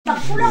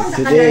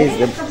Today is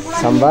the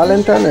San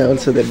Valentine and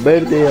also the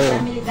birthday of...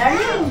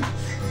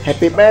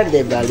 Happy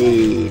birthday,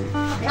 Valen.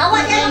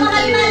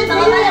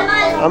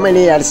 How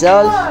many years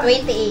old?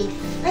 28.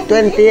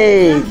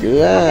 28.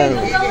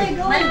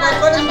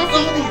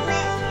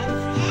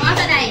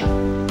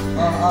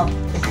 Wow.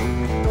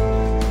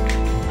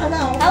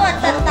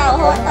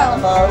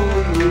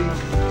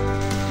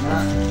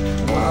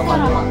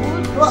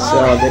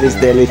 So there is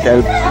the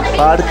little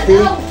party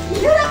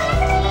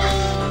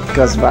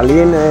because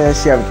Valen,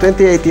 she have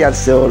 28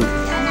 years old.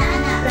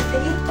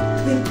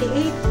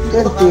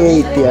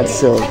 28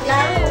 years old.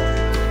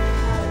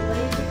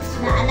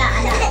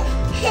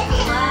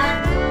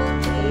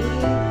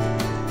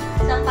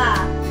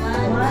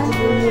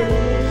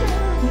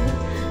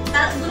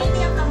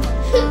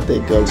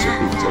 Take also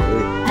picture.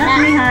 Not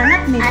me, ha?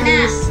 Not me,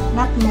 please.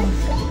 Not me.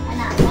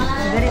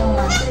 Very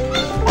much.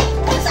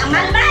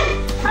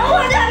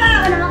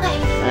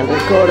 I'm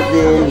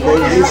recording.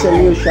 There is a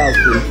new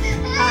shouting.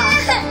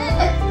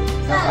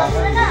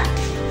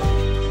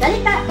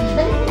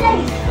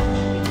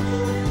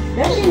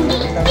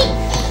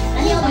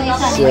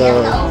 So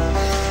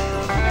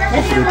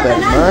prepare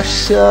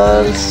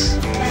marshals.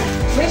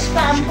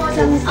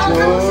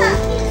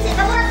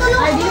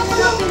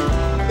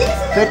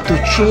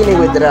 Fettuccine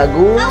with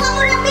ragu.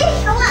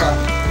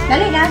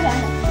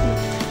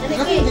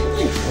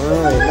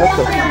 Oh, a lot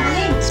of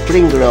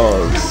spring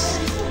rolls.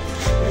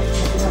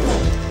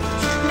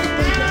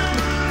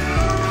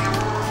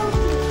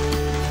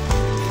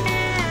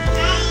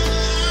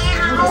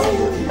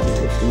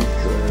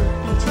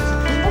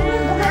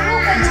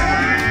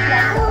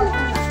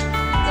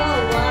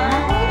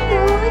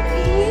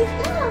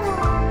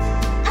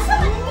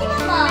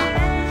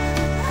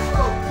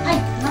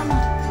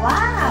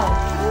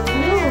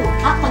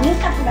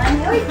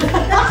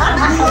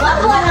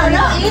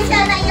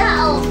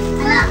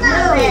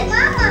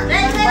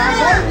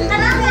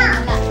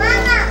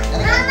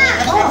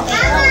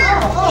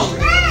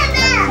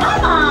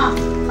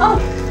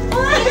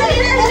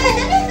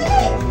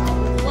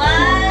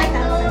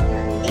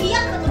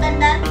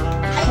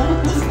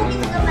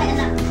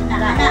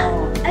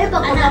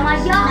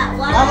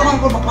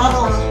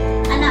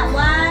 Anak,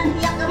 one,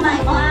 iyak kamay,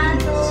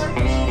 1,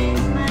 2, 3,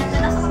 smile.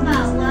 Nasa ka ba?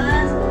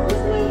 1, 2,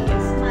 3,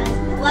 smile.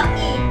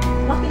 Waki.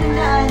 Waki ng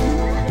daan.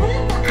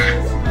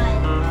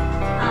 Smile.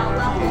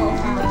 Wako.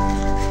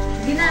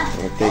 Gina.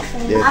 Take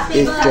the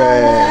Happy picture.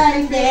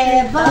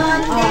 birthday,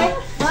 birthday,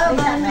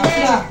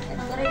 birthday.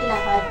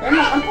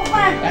 Ang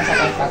pupan.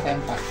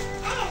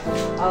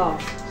 Oh.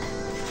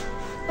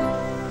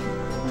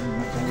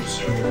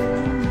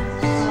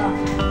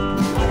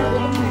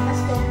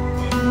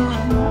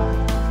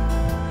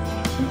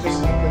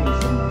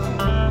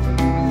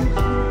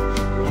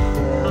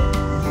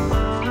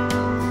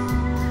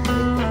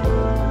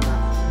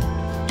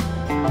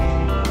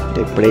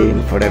 They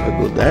praying for have a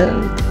good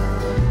health,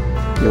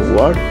 your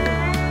work.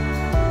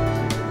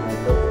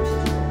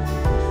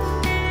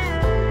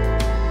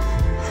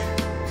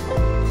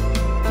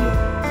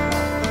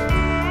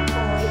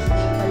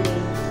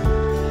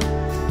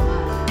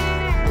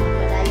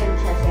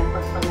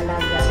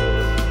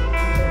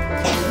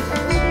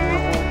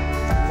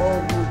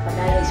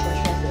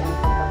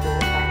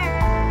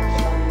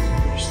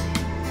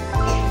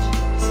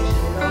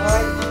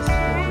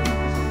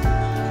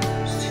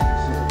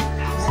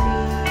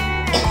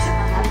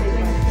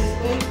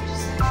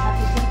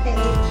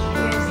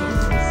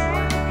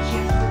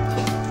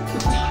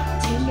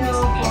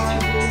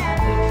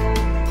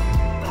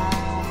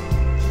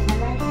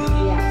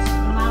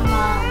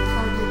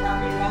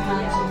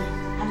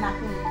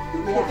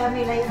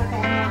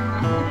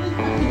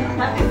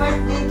 Happy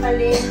birthday,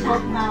 Valen.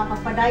 Hope na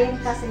pagpadayon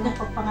ka sa inyong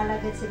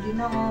pagpangalagad sa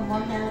Ginoo, more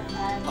health,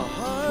 and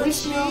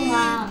wish you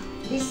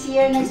this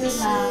year na yun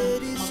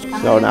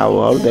So now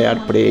all they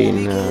are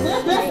praying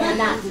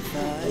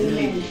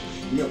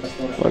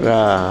for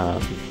the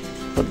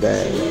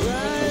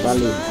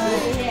Valen,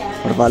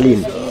 for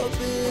Valen.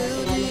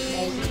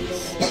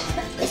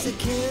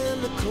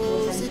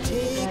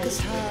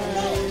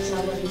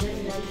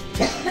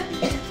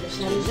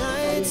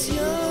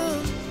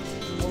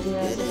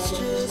 It's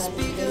just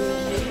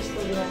begun.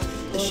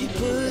 She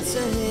puts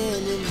her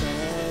hand in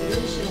mine.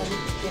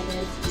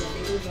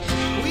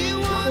 We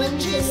wanna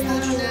chase the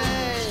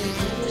night,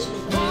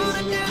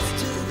 wanna dance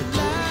to the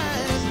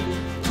light.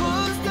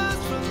 Pull stars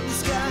from the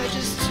sky,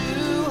 just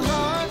two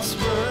hearts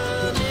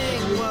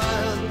running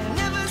wild.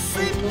 Never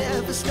sleep,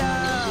 never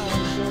stop.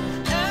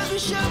 Every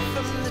shot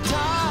from the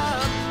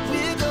top.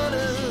 We're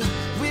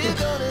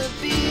gonna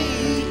be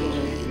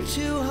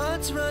two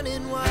hearts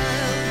running wild.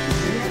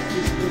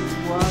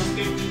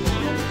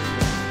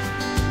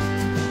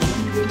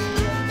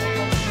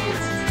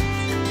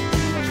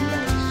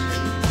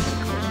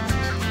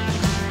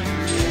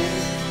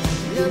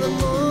 Now the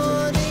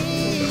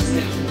morning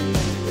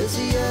is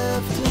the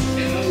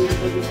afternoon.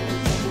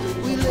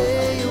 We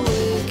lay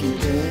awake in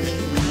bed.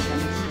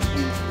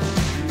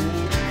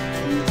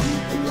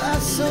 The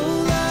laughs so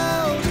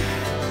loud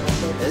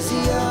as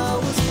the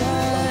hours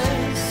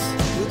pass.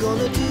 We're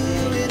gonna do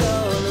it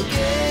all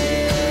again.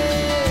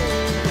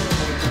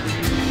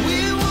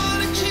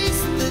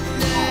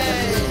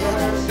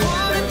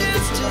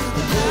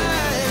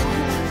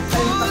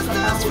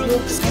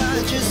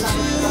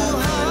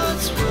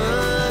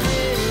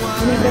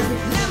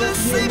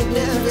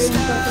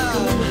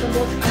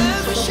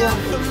 shot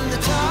from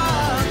the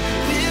top.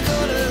 We're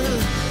gonna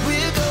be.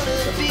 We're gonna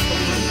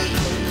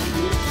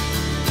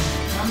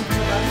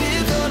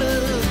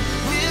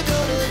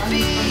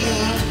be.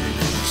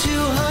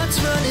 Two hearts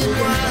running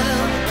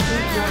wild.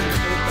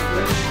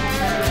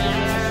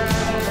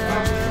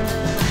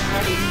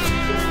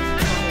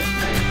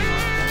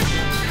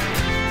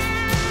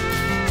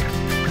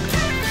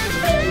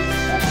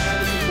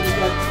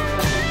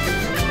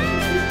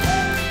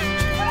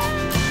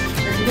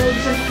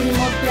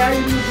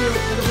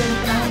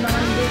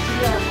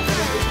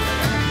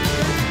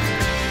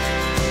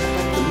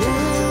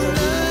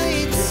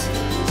 Moonlight,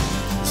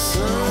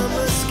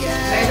 summer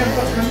sky,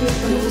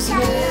 blue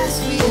skies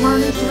we it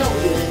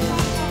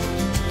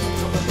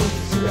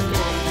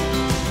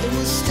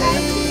will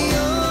stay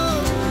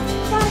on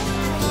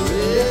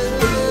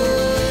forever.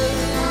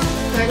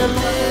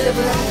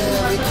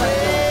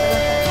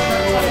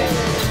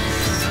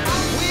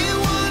 We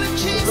wanna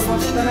chase the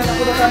night,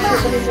 wanna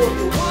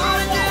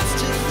dance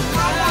to the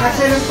light.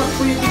 Kasi lang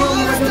pagpulit mo,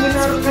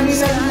 makadaminar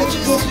kanila yung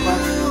notebook pa.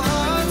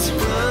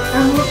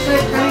 Ang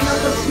notebook kanina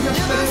pag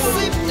sinapal.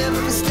 Sleep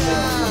never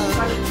stop.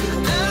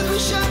 As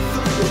we shot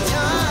from the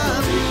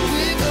top,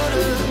 we're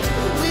gonna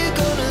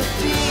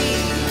be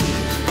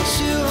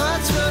two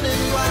hearts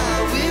running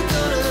wild. We're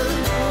gonna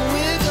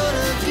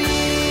be.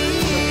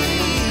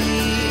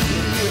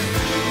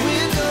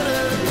 We're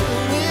gonna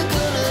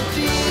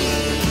be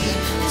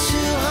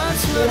two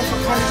hearts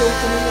running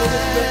wild.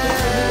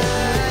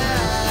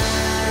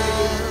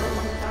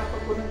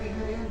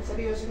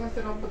 Seryoso nga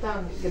ito ng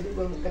patang. Gabi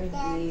ba kanina?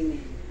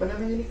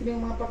 Pananginig ko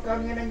yung mga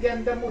pagkain nga ng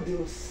ganda mo,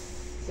 Diyos.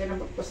 Siya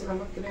nang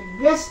magpasalamat ko na.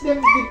 Bless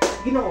them,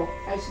 Ginoo.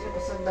 Ay sila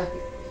pasang dati.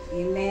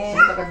 Amen.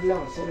 Sa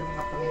takadlaw, sa ilang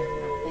mga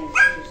Panginoon.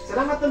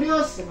 Salamat o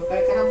Diyos. Sa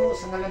magkaya ka na mo,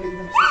 sa ngalamig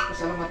ng Diyos.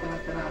 Pasalamatan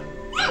ang tanan.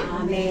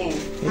 Amen.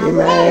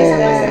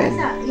 Amen.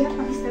 Iya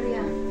pang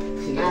istorya.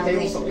 Sige, tayo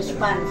mo sa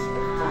Response.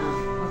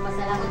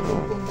 Magpasalamat po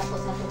punta ko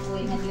sa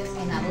tukoy na Diyos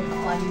ay nabot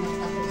ako ano ng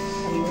sa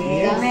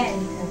Amen.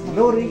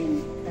 Glory.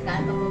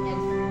 Tagaan pa po niya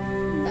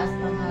taas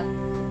mga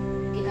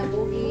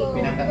kinabuhi.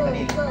 Pinangkat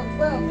kanila.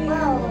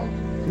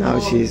 Now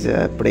she's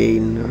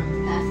praying.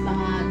 Taas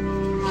mga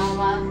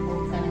hawa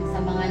o kanang sa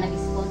mga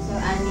nag-sponsor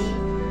ani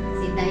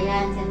si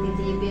Dayan, si Ate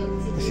JB,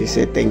 She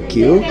said thank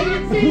you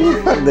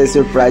for the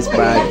surprise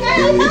party.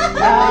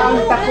 Ang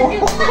tako.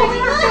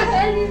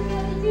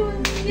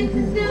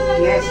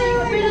 Yes.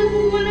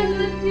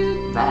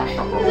 Ang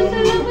tako.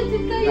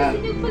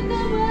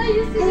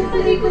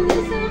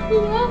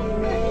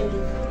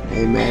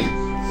 Amen.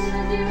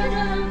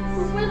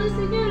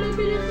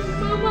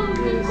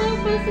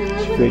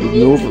 She's very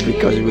moved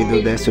because we do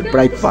the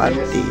surprise party.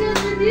 She's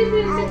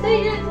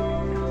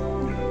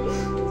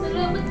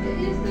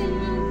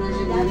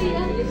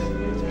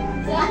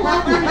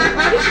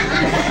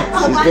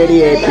very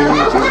happy.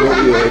 She's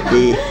very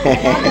happy.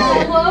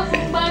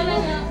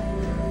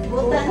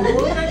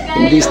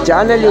 In this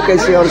channel, you can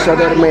see also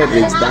their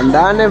marriage,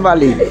 Dandan and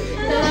Valen.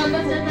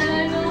 Salamat sa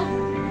tanano.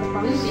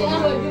 Hindi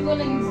ako ko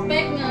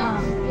nag-expect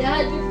nga.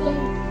 Yahat yung kong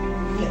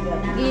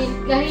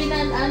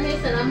kahinan ane.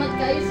 Salamat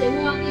kayo sa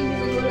imo aking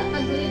wala ka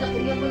dili na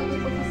kung ako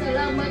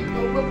nagpapasalamat.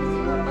 Kauban po sa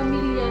iyong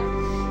pamilya.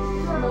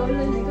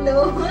 Maulan ito.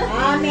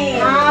 Amen.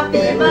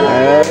 Happy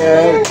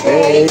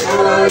Birthday to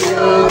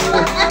you.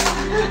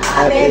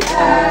 Happy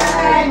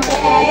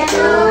birthday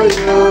to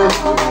you.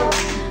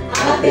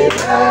 Happy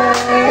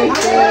birthday,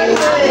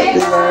 happy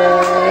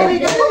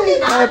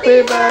birthday, happy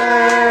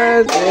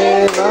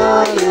birthday,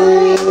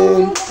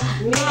 Valen.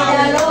 May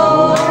the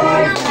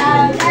Lord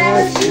God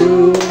bless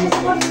you.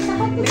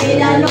 May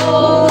the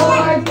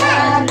Lord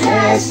God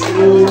bless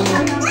you.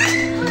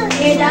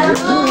 May the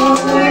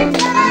Lord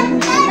God,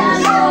 may the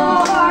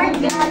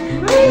Lord God,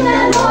 may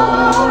the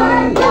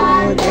Lord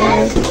God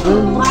bless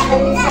you.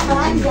 Sa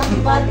kanyang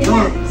pati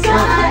sa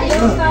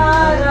iyong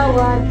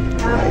karawan.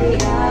 Happy,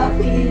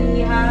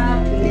 happy,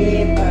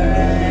 happy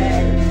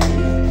birthday.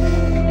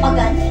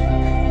 Pagani.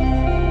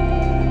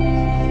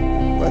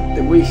 What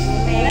the wish.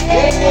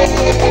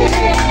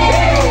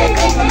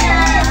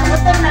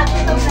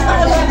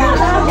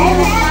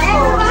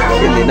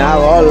 And now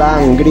all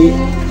hungry.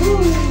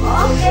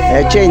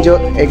 I change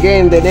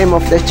again the name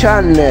of the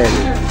channel.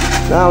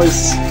 Now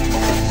it's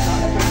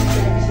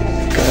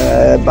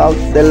about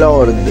the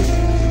Lord.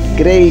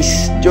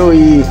 Grace,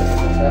 Joy,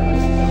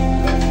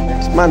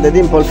 Xmandre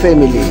Dimple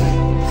family.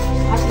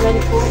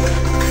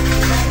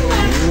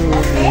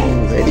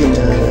 Very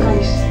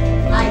nice.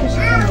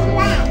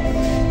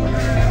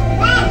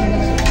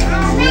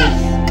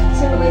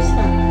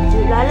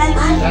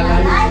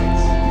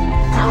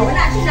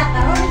 Wala sila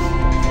karon.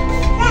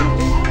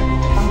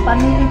 Ang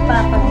pamilya pa,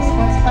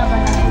 pag-response pa ba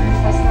na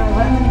pastor,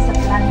 wala mo sa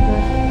plan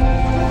doon.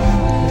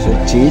 So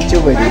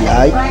Chicho very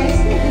like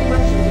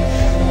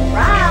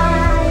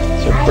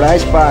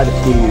surprise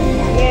party.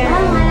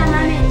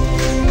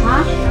 Ha?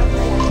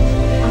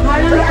 Ang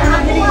halang na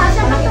anak dili,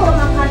 anak ko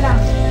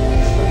makalang.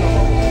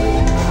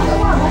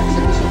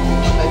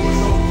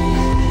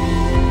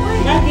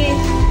 Daddy,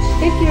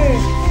 take your.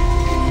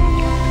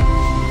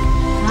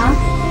 Ha?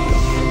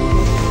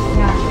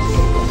 Yeah.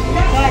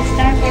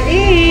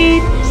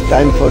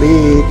 time for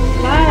it.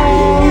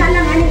 Wow.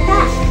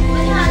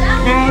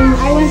 And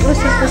I want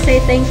also to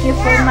say thank you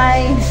for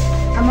my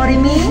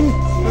Amorimi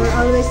for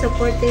always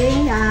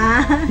supporting.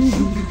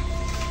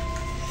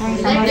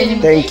 Thanks, Amorimi.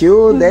 Thank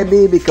you,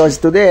 Debbie,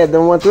 because today I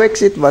don't want to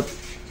exit, but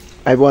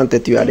I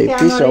wanted you, Thank you,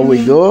 Arifi, so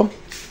we go.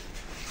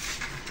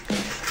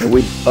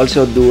 We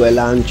also do a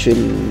lunch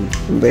in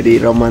very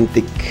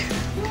romantic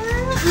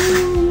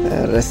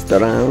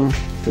restaurant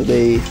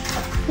today.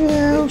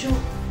 Yeah.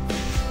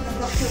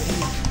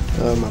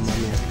 Oh, mamma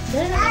mia.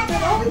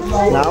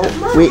 Now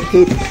we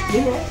eat.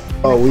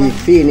 Oh, we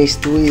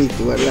finished to eat.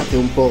 Guardate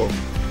un po'.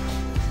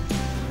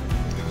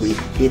 We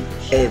eat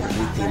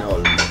everything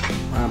all.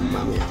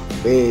 Mamma mia.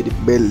 Very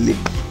belly.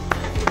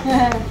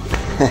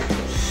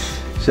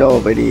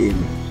 So very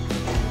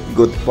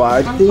good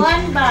party.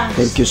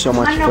 Thank you so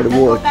much for the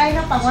work.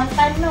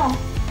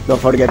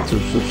 Don't forget to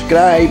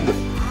subscribe.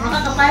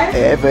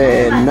 Have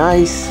a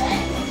nice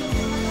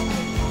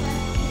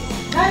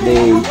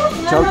day.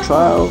 Ciao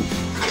ciao.